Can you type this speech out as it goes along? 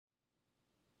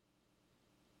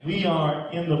We are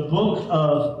in the book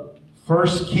of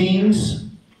 1 Kings,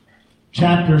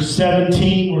 chapter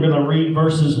 17. We're going to read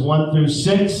verses 1 through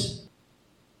 6.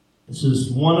 This is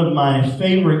one of my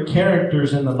favorite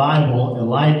characters in the Bible,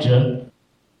 Elijah.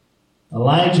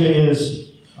 Elijah is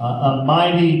a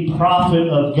mighty prophet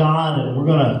of God, and we're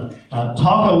going to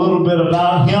talk a little bit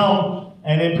about him,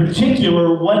 and in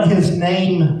particular, what his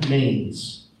name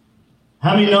means.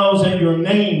 How many knows that your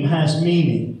name has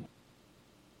meaning?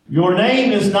 Your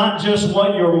name is not just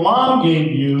what your mom gave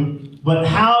you, but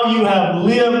how you have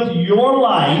lived your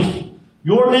life.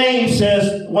 Your name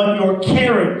says what your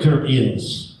character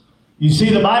is. You see,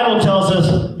 the Bible tells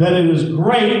us that it is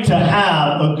great to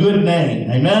have a good name.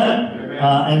 Amen?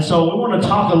 And so we want to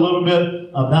talk a little bit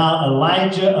about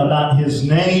Elijah, about his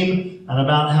name, and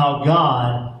about how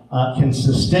God can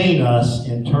sustain us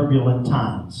in turbulent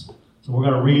times. So we're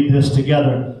going to read this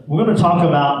together. We're going to talk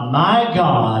about my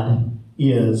God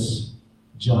is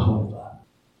Jehovah.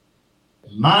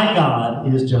 My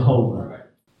God is Jehovah.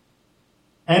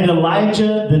 And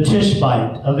Elijah the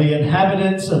Tishbite of the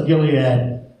inhabitants of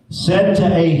Gilead said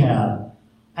to Ahab,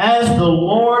 as the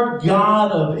Lord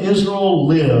God of Israel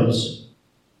lives,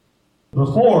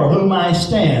 before whom I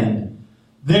stand,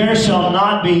 there shall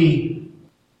not be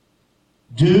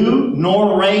dew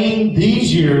nor rain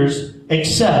these years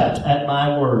except at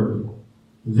my word.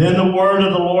 Then the word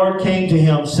of the Lord came to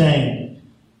him, saying,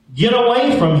 get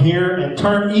away from here and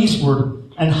turn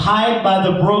eastward and hide by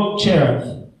the brook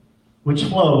Cherith, which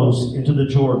flows into the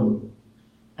Jordan.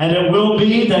 And it will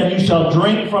be that you shall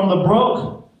drink from the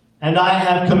brook, and I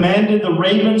have commanded the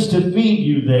ravens to feed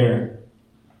you there.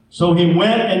 So he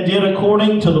went and did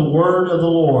according to the word of the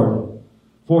Lord.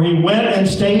 For he went and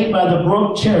stayed by the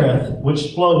brook Cherith,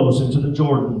 which flows into the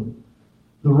Jordan.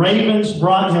 The ravens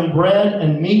brought him bread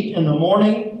and meat in the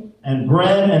morning, and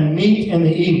bread and meat in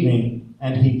the evening,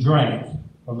 and he drank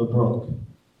from the brook.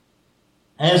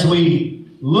 As we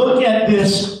look at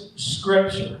this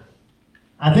scripture,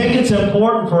 I think it's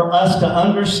important for us to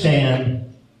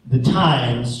understand the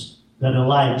times that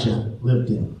Elijah lived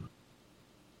in.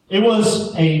 It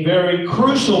was a very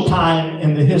crucial time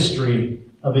in the history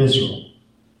of Israel.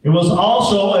 It was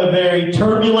also a very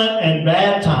turbulent and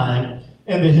bad time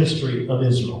in the history of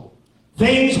Israel.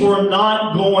 Things were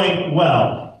not going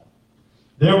well.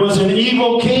 There was an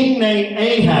evil king named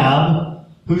Ahab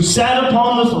who sat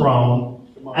upon the throne,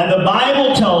 and the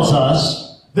Bible tells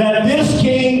us that this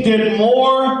king did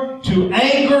more to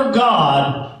anger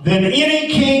God than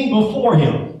any king before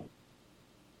him.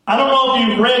 I don't know if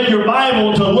you've read your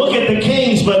Bible to look at the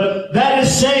kings, but that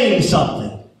is saying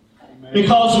something.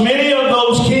 Because many of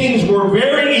those kings were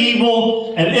very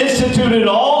evil and instituted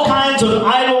all kinds of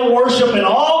idol worship and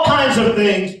all kinds of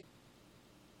things.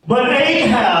 But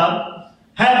Ahab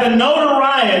had the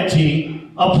notoriety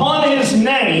upon his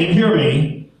name, hear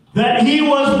me, that he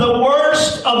was the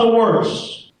worst of the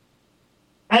worst.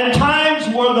 And times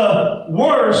were the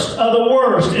worst of the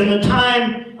worst in the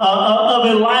time of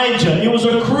Elijah. It was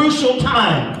a crucial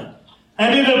time.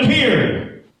 And it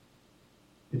appeared,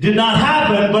 it did not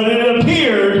happen, but it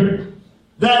appeared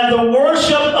that the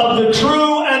worship of the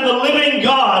true and the living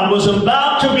God was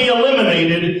about to be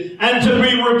eliminated and to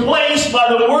be replaced by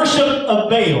the worship of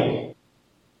Baal.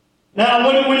 Now,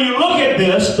 when you look at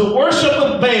this, the worship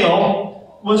of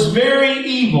Baal was very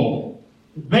evil.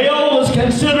 Baal was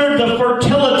considered the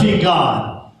fertility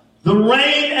god, the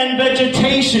rain and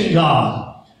vegetation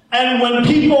god. And when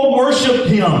people worshiped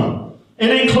him, it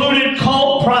included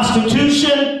cult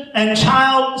prostitution and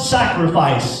child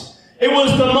sacrifice. It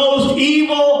was the most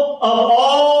evil of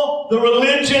all the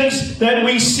religions that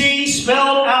we see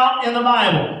spelled out in the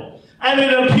Bible. And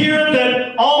it appeared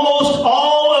that almost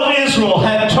all of Israel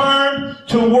had turned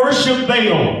to worship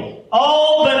Baal.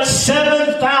 All but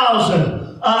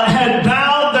 7,000 had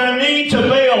bowed their knee to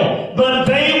Baal. But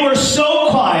they were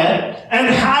so quiet and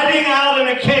hiding out in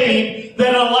a cave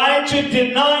that Elijah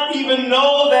did not even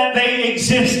know that they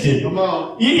existed. Come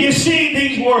on. You see,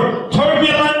 these were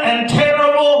turbulent and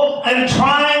terrible and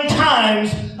trying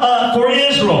times for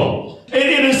Israel. It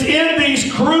is in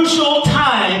these crucial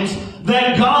times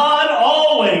that God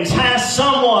always has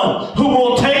someone who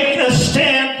will take a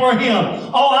stand for him.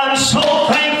 Oh, I'm so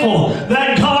thankful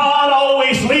that God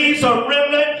always leaves a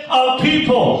remnant of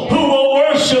people who will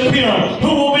worship him, who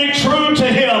will be true to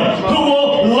him, who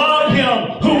will love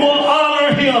him, who will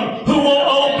honor him, who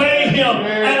will obey him.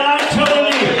 And I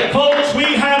tell you, folks, we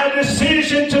have a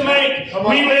decision to make.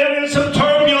 We live in some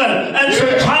turbulent and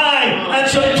some time and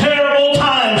some terrible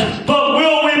times. But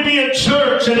will we be a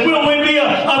church and will we be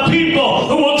a people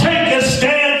who will take a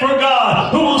stand for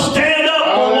God, who will stand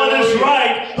up for what is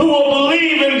right, who will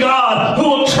believe in God, who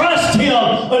will trust him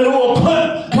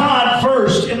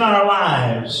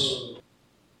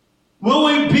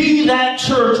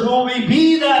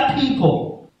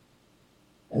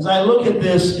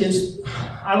at this,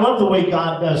 I love the way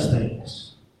God does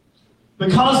things.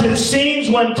 Because it seems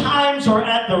when times are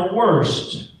at their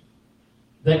worst,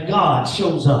 that God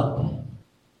shows up. And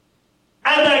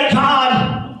that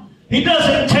God, He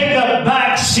doesn't take a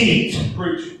back seat.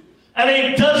 Preach. And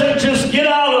He doesn't just get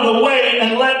out of the way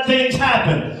and let things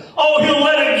happen. Oh, He'll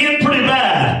let it get pretty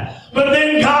bad. But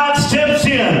then God steps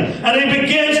in and He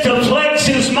begins to flex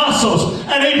His muscles.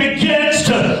 And He begins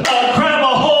to grab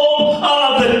a hold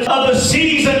of the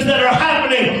seasons that are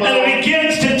happening. And He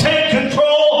begins to take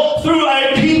control through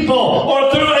a people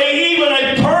or through even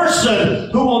a person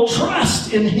who will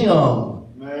trust in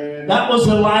Him. Man. That was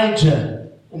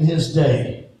Elijah in his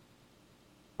day.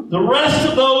 The rest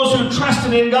of those who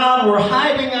trusted in God were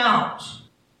hiding out.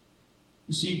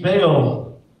 You see,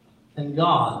 Baal and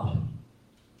God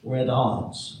were at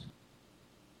odds.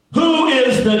 Who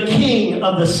is the king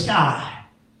of the sky?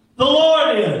 The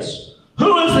Lord is.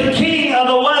 Who is the king of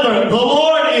the weather? The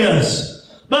Lord is.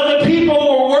 But the people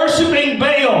were worshiping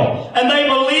Baal, and they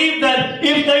believed that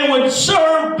if they would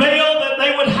serve Baal, that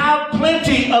they would have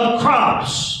plenty of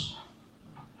crops,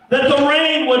 that the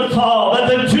rain would fall, that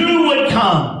the dew would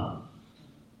come.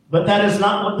 But that is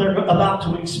not what they're about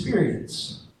to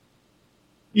experience.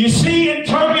 You see, in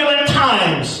turbulent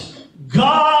times,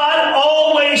 God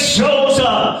always shows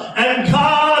up, and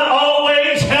God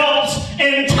always helps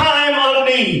in time of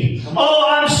need. Oh,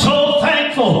 I'm so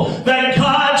thankful that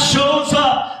God shows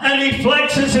up and He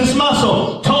flexes His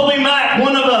muscle. Toby Mac,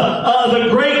 one of the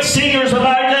great singers of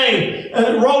our day,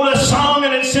 wrote a song,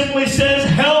 and it simply says,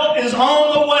 "Help is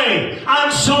on the way."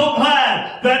 I'm so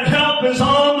glad that help is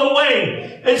on the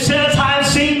way. It says, "I've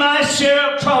seen my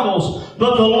share of troubles,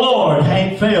 but the Lord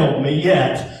ain't failed me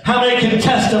yet." How many can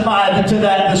testify to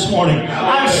that this morning?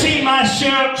 I've seen my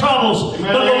share of troubles,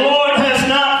 but the Lord has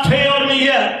not failed me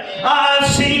yet. I've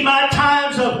seen my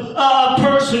times of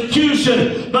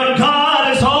persecution, but God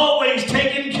has always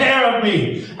taken care of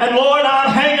me. And Lord,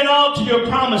 I'm hanging on to your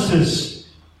promises.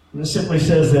 And it simply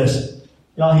says this,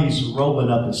 y'all, He's rolling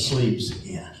up His sleeves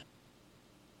again.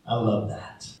 I love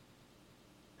that.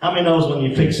 How many knows when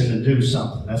you're fixing to do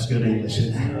something? That's good English,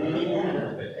 isn't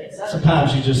it?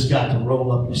 Sometimes you just got to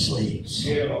roll up your sleeves.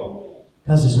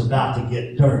 Because it's about to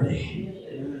get dirty.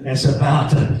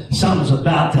 Something's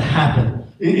about to happen.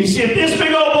 You see, if this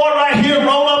big old boy right here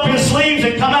roll up his sleeves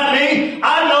and come at me,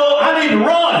 I know I need to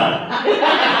run.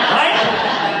 Right?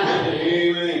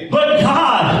 Amen. But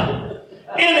God,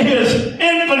 in His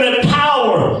infinite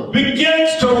power,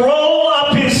 begins to roll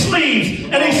up His sleeves.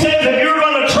 And He says, if you're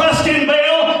going to trust in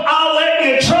Baal, I'll let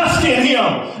you trust in Him.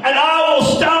 And I will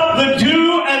stop the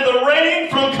dew and the rain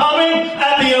from coming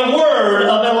at the word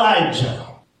of Elijah.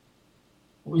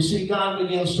 We see God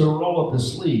begins to roll up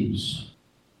His sleeves.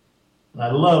 And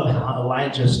I love how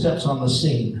Elijah steps on the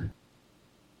scene,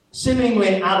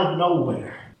 seemingly out of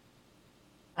nowhere.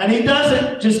 And he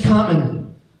doesn't just come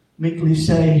and meekly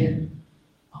say,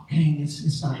 "Okay,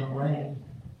 it's not going to rain."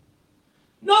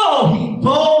 No, he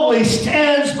boldly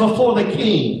stands before the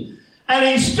king. And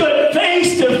he stood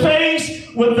face to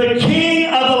face with the king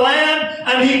of the land,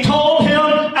 and he told him,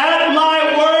 "At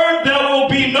my word, there will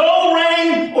be no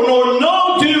rain nor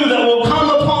no dew that will come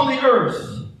upon the earth."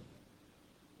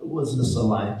 Who was this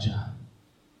Elijah?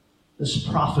 This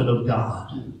prophet of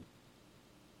God?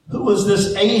 Who was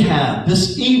this Ahab,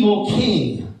 this evil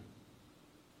king?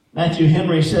 Matthew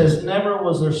Henry says, never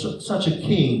was there such a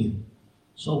king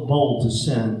so bold to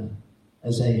sin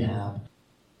as Ahab.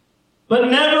 But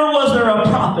never was there a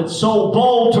prophet so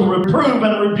bold to reprove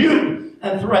and rebuke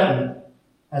and threaten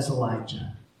as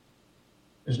Elijah.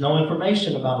 There's no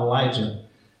information about Elijah.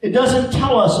 It doesn't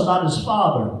tell us about his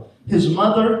father, his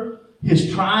mother,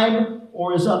 his tribe,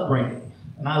 or his upbringing.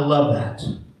 And I love that.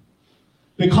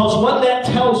 Because what that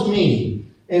tells me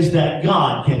is that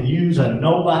God can use a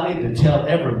nobody to tell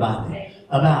everybody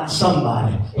about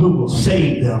somebody who will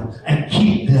save them and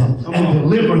keep them and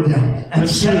deliver them and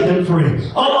set them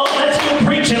free. Oh, let's go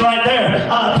preaching right there,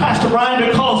 Pastor Brian,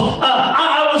 because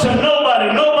I was a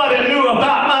nobody. Nobody knew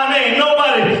about my name.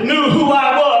 Nobody knew who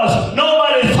I was.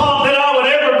 Nobody thought that I would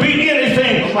ever be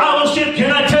anything.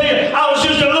 Can I tell you, I was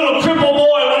just a little crippled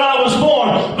boy when I was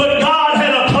born. But God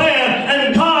had a plan,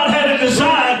 and God had a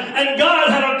design, and God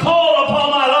had a call upon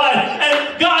my life.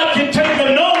 And God can take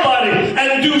a nobody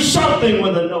and do something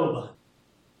with a nobody.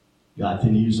 God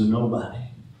can use a nobody.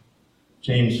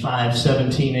 James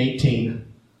 5:17-18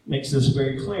 makes this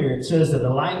very clear. It says that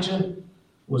Elijah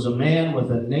was a man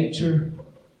with a nature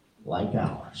like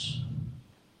ours.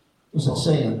 What's that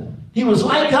saying? He was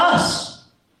like us.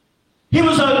 He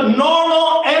was a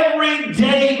normal,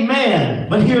 everyday man.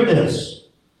 But hear this.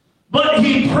 But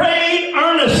he prayed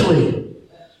earnestly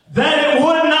that it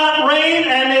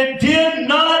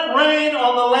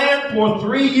for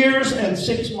 3 years and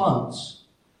 6 months.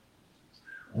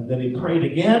 And then he prayed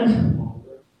again,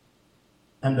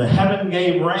 and the heaven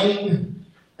gave rain,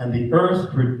 and the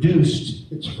earth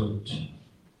produced its fruit.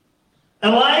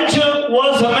 Elijah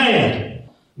was a man,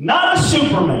 not a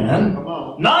superman,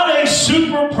 not a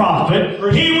super prophet.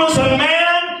 He was a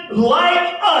man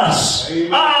like us.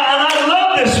 And I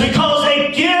love this because,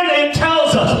 again, it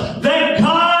tells us that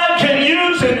God can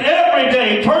use an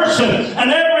everyday person, an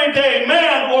everyday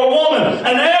man or woman,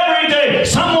 an everyday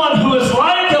someone who is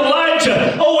like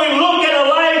Elijah. Oh, we look at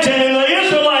Elijah, and the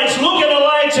Israelites look at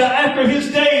Elijah after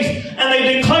his days, and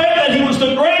they declare that he was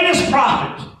the greatest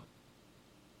prophet.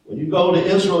 When you go to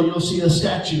Israel, you'll see a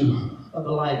statue of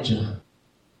Elijah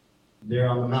there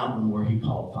on the mountain where he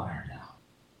called fire down.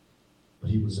 But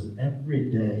he was an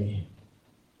everyday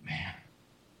man.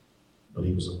 But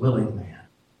he was a willing man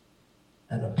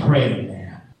and a praying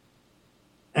man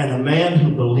and a man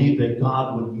who believed that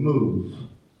God would move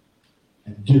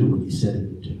and do what he said he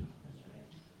would do.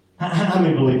 How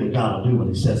many believe that God will do what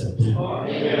he says he'll do?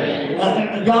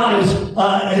 God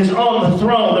is on the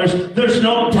throne. There's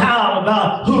no doubt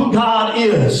about who God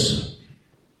is.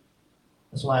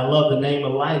 That's why I love the name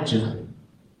Elijah.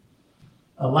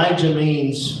 Elijah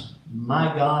means,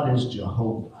 my God is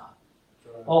Jehovah.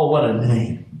 Oh, what a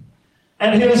name.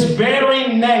 And his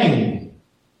very name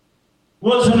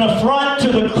was an affront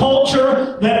to the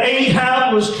culture that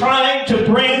Ahab was trying to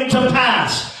bring to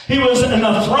pass. He was an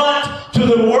affront to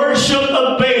the worship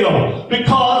of Baal,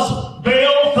 because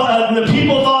the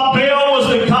people thought Baal was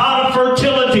the god of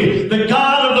fertility, the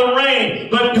god of the rain.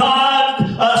 But God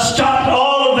stopped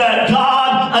all of that.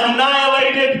 God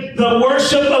annihilated the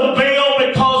worship of Baal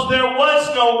because there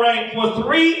was no rain. For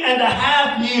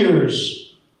 3.5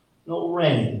 years, no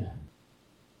rain.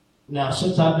 Now,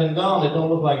 since I've been gone, it don't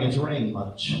look like it's rained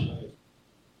much.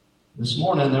 This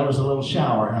morning, there was a little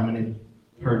shower. How many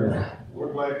heard that?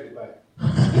 We're glad you're back.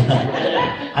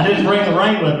 I didn't bring the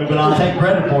rain with me, but I'll take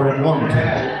credit for it if you want me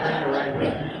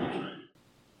to.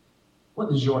 What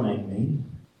does your name mean?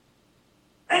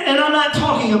 And I'm not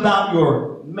talking about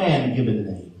your man-given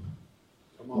name.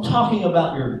 I'm talking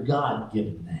about your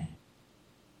God-given name.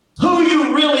 Who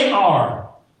you really are.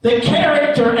 The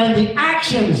character and the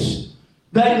actions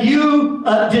that you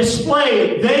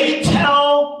display, they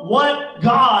tell what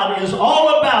God is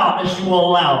all about as you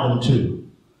will allow them to.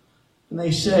 And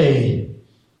they say,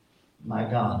 my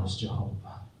God is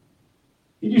Jehovah.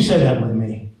 Did you say that with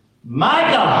me?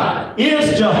 My God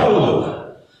is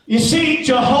Jehovah. You see,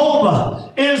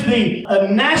 Jehovah is the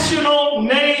national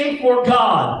name for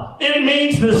God. It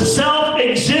means the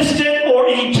self-existent or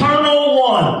eternal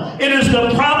one. It is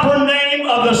the proper name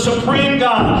of the supreme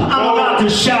God. I'm about to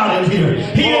shout it here.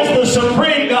 He is the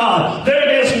supreme God.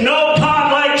 There is no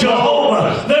God like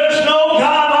Jehovah. There's no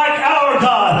God like our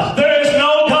God. There is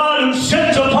no God who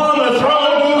sits upon the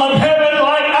throne of heaven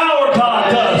like our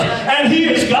God does. And he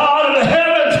is God in the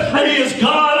heavens, and he is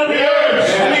God in the earth,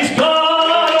 and he's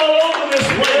God all over this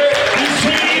place. You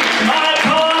see, my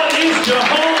God is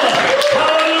Jehovah.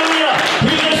 Hallelujah.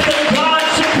 He is the God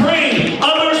supreme.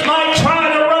 Others might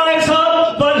try to rise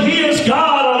up, but he is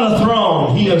God on the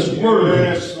throne. He is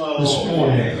worthy this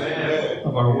morning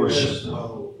of our worship.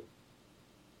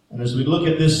 And as we look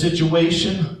at this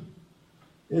situation,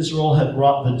 Israel had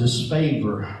brought the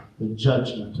disfavor, the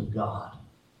judgment of God.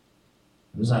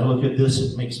 As I look at this,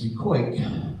 it makes me quake.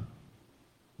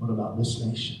 What about this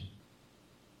nation?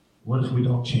 What if we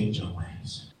don't change our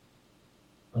ways?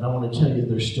 But I want to tell you,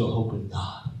 there's still hope in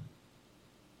God.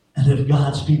 And if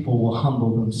God's people will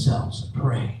humble themselves and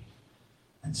pray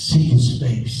and seek his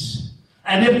face,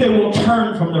 and if they will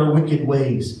turn from their wicked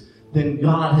ways, then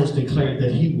God has declared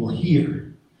that he will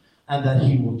hear and that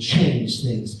he will change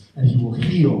things and he will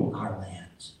heal our land.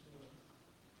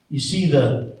 You see,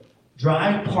 the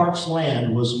dry, parched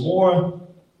land was more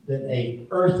than an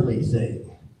earthly thing.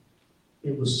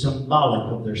 It was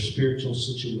symbolic of their spiritual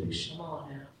situation.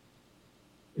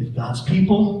 If God's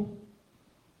people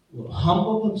will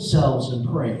humble themselves and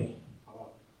pray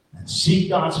and seek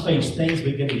God's face, things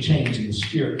begin to change in the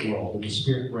spirit world, in the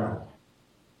spirit realm.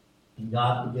 And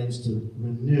God begins to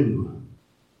renew.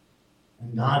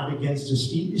 And God begins to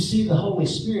speak. You see, the Holy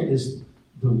Spirit is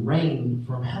the rain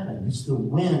from heaven. It's the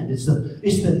wind. It's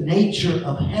the nature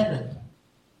of heaven.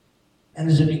 And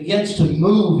as it begins to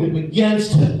move, it begins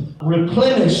to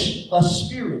replenish us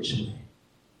spiritually.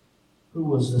 Who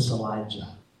was this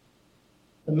Elijah?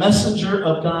 The messenger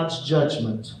of God's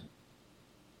judgment.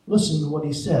 Listen to what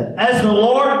he said. As the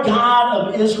Lord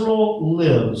God of Israel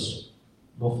lives,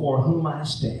 before whom I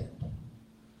stand.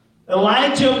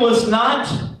 Elijah was not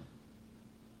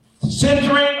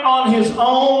centering on his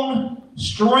own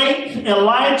strength,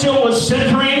 Elijah was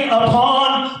centering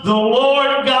upon the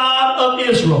Lord God of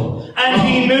Israel. And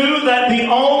he knew that the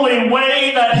only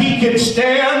way that he could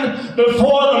stand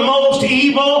before the most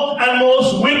evil and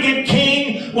most wicked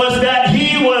king was that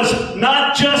he was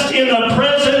not just in the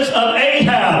presence of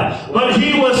Ahab, but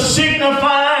he was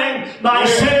signifying by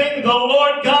saying, the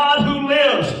Lord God who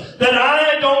lives, that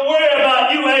I don't worry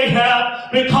about you,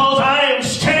 Ahab, because I am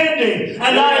standing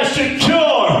and I am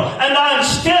secure and I am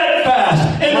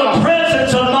steadfast in the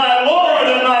presence of my Lord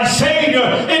and my Savior.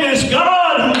 It is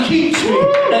God who keeps me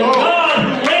and God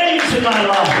who reigns in my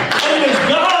life. And it is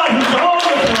God who's on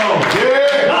the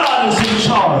throne. God is in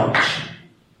charge.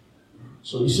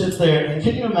 So he sits there, and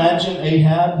can you imagine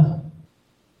Ahab?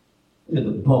 Look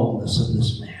at the boldness of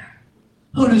this man.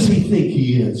 Who does he think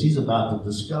he is? He's about to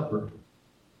discover.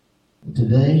 And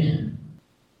today,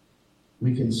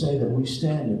 we can say that we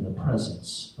stand in the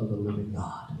presence of the living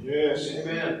God. Yes,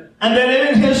 amen. And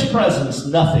that in his presence,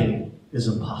 nothing is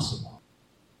impossible.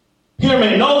 Hear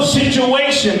me, no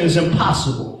situation is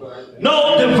impossible.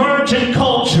 No divergent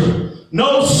culture,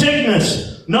 no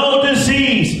sickness, no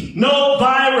disease, no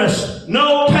virus,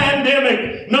 no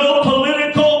pandemic, no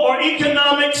political or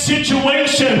economic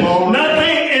situation.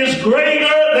 Nothing is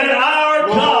greater than our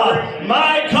God.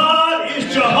 My God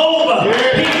is Jehovah.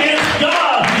 He is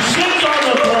God. He sits on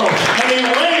the throne and he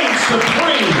reigns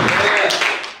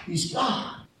supreme. He's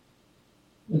God.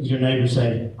 Look at your neighbor and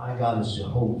say, my God is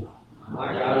Jehovah.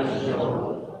 My God is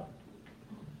Jehovah.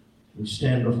 We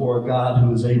stand before a God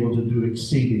who is able to do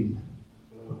exceeding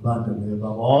abundantly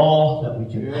above all that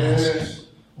we can ask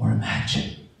or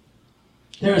imagine.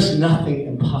 There is nothing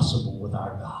impossible with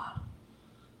our God.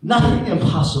 Nothing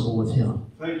impossible with him.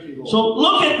 Thank you, Lord. So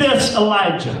look at this,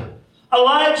 Elijah.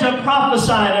 Elijah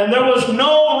prophesied, and there was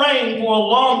no rain for a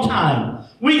long time.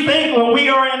 We think we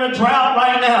are in a drought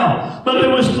right now, but there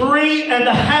was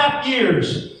 3.5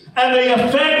 years. And the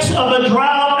effects of a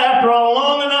drought after a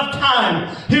long enough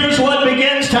time, here's what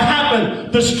begins to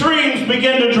happen. The streams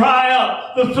begin to dry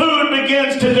up. The food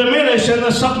begins to diminish and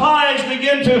the supplies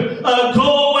begin to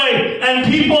go away. And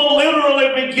people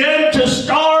literally begin to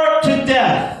starve to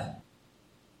death.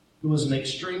 It was an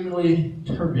extremely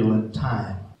turbulent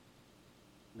time.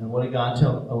 And what did God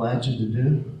tell Elijah to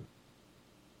do?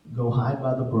 Go hide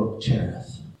by the brook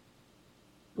Cherith.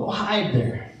 Go hide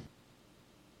there.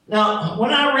 Now,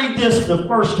 when I read this the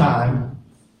first time,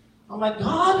 I'm like,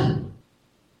 God,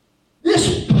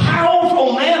 this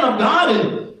powerful man of God,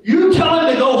 and you tell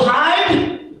him to go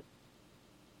hide?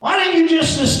 Why didn't you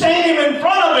just sustain him in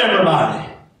front of everybody?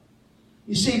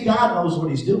 You see, God knows what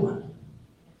he's doing.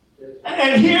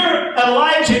 And here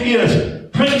Elijah is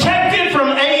protected from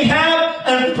Ahab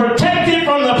and protected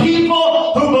from the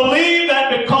people who believe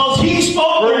that because he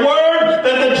spoke the word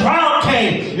that the drought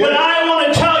came. But I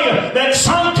want to tell you that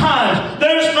sometimes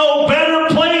there's no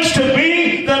better place to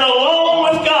be than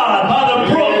alone with God by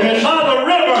the brook and by the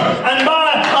river and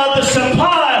by the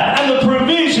supply and the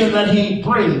provision that he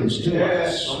brings to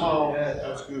us. Come on.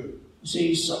 That's good.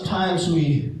 See, sometimes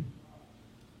we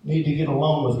need to get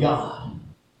alone with God.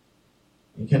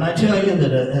 And can I tell you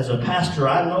that as a pastor,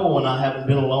 I know when I haven't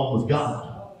been alone with God.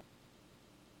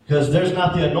 Because there's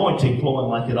not the anointing flowing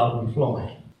like it ought to be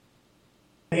flowing.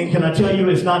 And can I tell you,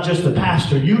 it's not just the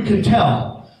pastor. You can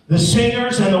tell. The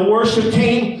singers and the worship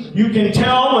team, you can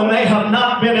tell when they have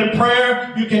not been in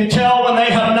prayer. You can tell when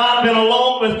they have not been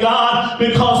alone with God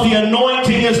because the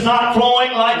anointing is not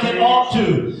flowing like it ought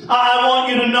to. I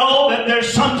want you to know that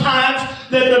there's sometimes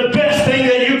that the best thing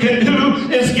that you can do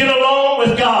is get alone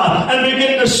with God and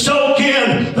begin to soak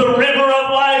in the river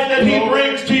of life that he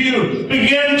brings to you.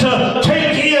 Begin to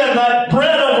take in that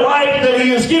bread of life that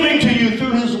he is giving to you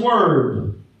through his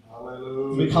word.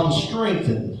 Hallelujah. Become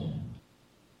strengthened.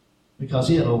 Because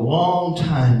he had a long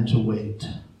time to wait.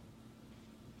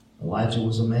 Elijah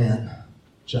was a man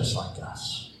just like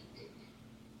us.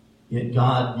 Yet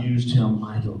God used him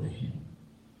mightily.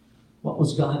 What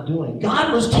was God doing?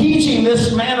 God was teaching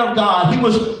this man of God. He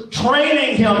was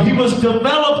training him. He was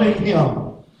developing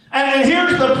him. And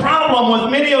here's the problem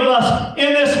with many of us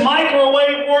in this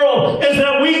microwave world is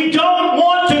that we don't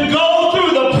want to go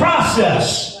through the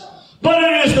process. But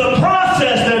it is the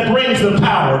process that brings the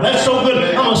power. That's so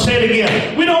good. I'm going to say it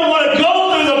again. We don't want to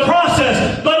go through the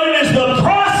process, but it is the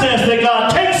process that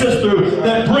God takes us through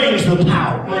that brings the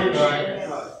power.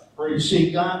 You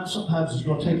see, God sometimes is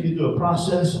going to take you through a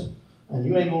process, and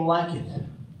you ain't going to like it.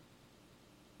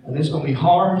 And it's going to be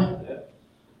hard,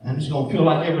 and it's going to feel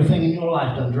like everything in your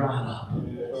life done dried up.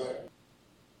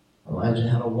 Elijah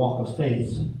had a walk of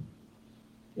faith.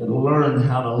 He had to learn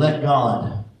how to let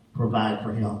God provide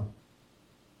for him.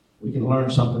 We can learn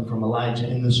something from Elijah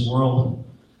in this world.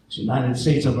 It's the United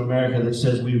States of America that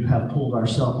says we have pulled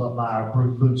ourselves up by our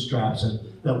bootstraps and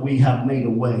that we have made a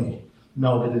way.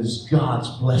 No, it is God's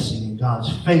blessing and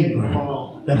God's favor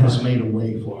that has made a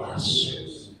way for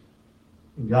us.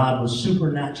 God was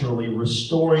supernaturally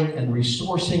restoring and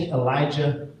resourcing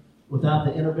Elijah without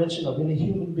the intervention of any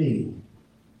human being.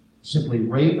 Simply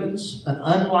ravens, an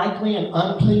unlikely and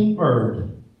unclean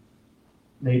bird,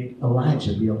 made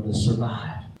Elijah be able to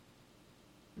survive.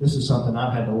 This is something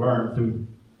I've had to learn through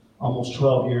almost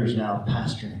 12 years now of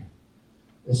pastoring.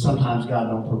 That sometimes God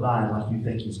don't provide like you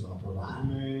think He's going to provide.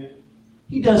 Amen.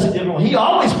 He does it different ways. He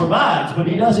always provides, but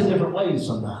He does it different ways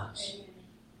sometimes.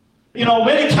 You know,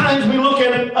 many times we look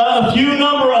at a few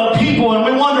number of people and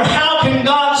we wonder, how can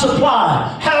God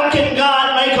supply? How can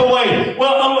God make a way?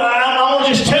 Well, I want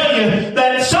to just tell you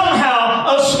that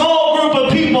somehow a small group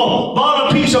of people bought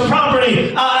a piece of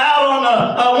property out on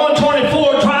the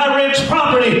 124 Dry Ridge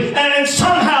property, and then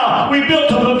somehow we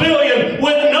built a pavilion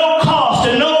with no cost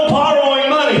and no borrowing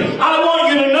money. I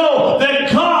want you to know that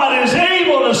God is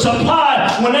able to supply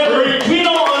whenever we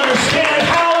don't understand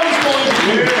how He's going to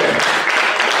do it.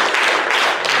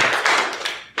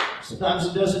 Sometimes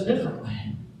He does it differently.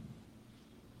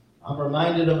 I'm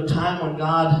reminded of a time when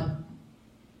God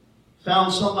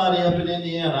found somebody up in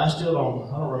Indiana. I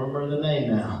don't remember the name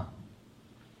now.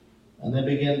 And they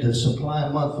began to supply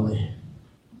monthly.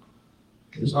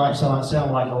 This might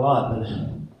sound like a lot, but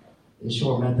it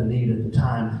sure met the need at the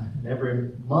time. And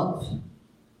every month,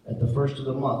 at the first of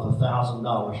the month,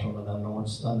 $1,000 from an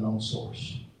unknown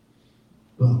source.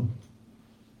 Boom.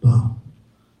 Boom.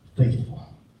 Faithful.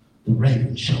 The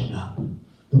raven showed up.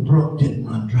 The brook didn't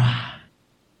run dry.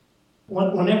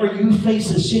 Whenever you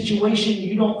face a situation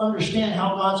you don't understand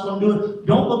how God's going to do it,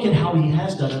 don't look at how He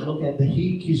has done it. Look at that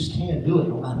He just can do it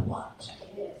no matter what.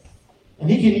 And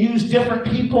He can use different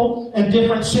people and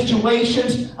different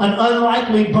situations. An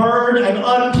unlikely bird, an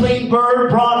unclean bird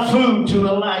brought food to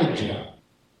Elijah.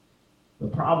 The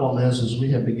problem is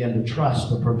we have begun to trust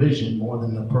the provision more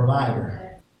than the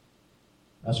provider.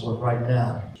 That's what right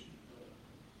now.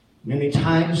 Many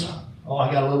times,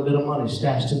 I got a little bit of money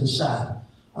stashed to the side.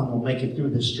 I'm going to make it through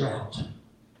this drought.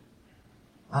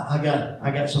 I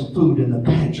got some food in the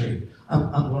pantry.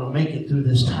 I'm going to make it through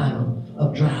this time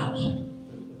of drought.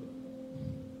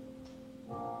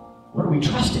 What are we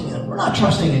trusting in? We're not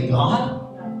trusting in God.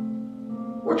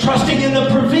 We're trusting in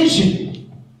the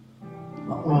provision.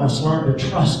 But we must learn to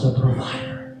trust the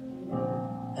provider.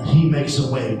 And He makes a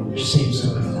way where there seems to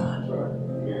be none.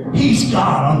 He's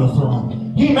God on the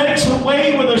throne. He makes a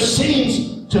way where there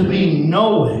seems to be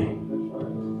no way.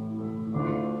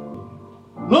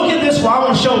 Look at this. I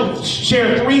want to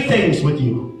share three things with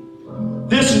you.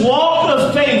 This walk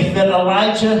of faith that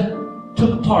Elijah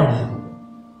took part in.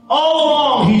 All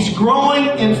along, he's growing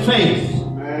in faith.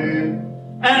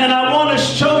 Amen. And I want to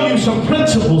show you some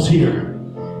principles here.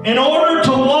 In order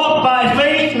to walk by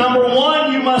faith, number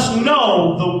one, you must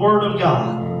know the Word of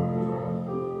God.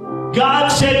 God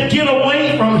said, get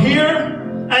away from here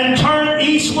and turn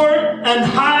eastward and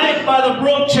hide by the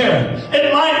brook Cherith.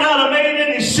 It might not have made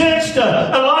any sense to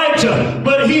Elijah,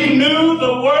 but he knew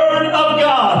the Word of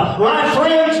God. My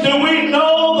friends, do we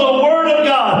know the Word of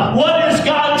God? What is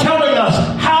God telling us?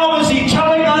 How is He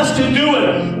telling us to do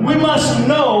it? We must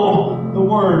know the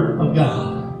Word of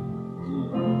God.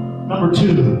 Number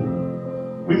two,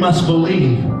 we must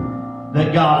believe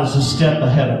that God is a step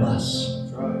ahead of us.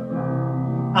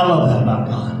 I love that about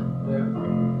God.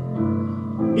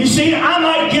 You see, I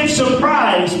might get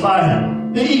surprised by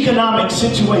the economic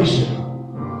situation.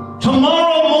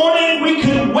 Tomorrow morning we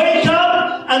could wake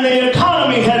up and the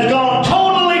economy has gone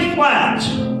totally flat.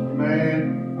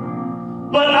 Amen.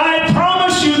 But I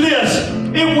promise you this,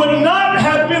 it would not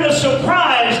have been a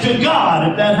surprise to God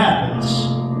if that happens.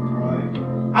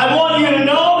 I want you to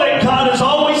know that God is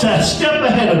always a step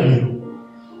ahead of you.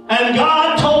 And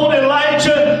God told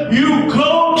Elijah, you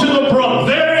go to the brook.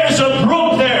 There is a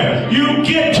brook there. You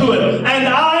get to it. And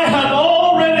I have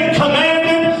already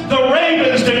commanded the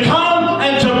ravens to come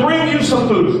and to bring you some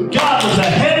food. God was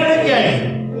ahead of the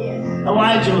game. Yes.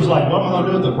 Elijah was like, what am I going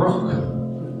to do with the brook?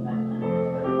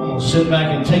 I'm going to sit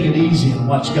back and take it easy and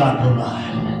watch God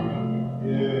provide.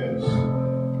 Yes.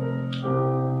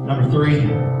 Number three.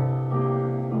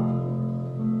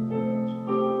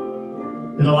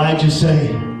 Did Elijah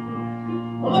say,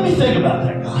 well, let me think about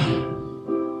that, God.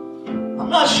 I'm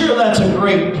not sure that's a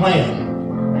great plan.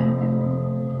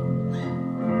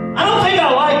 I don't think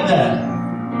I like that.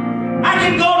 I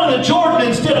could go to the Jordan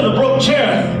instead of the brook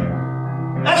Cherith.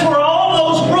 That's where all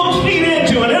those brooks feed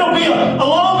into, and it'll be a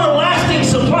longer lasting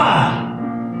supply.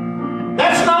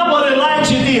 That's not what Elijah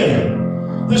Elijah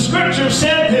did. The scripture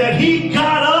said that he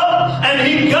got up and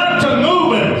he got to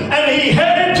moving and he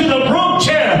headed to the brook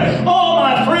chair. Oh,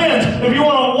 my friends, if you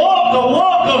want to walk the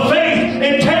walk of faith,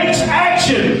 it takes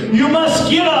action. You must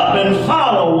get up and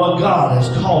follow what God has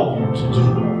called you to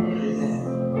do.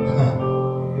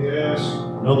 Yes.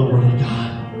 Know the Word of God.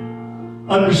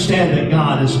 Understand that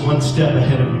God is one step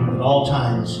ahead of you at all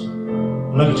times.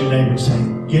 Look at your neighbor and say,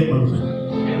 get moving.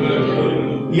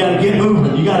 You got to get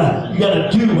moving. You got to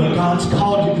do what God's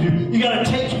called you to do. You got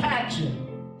to take action.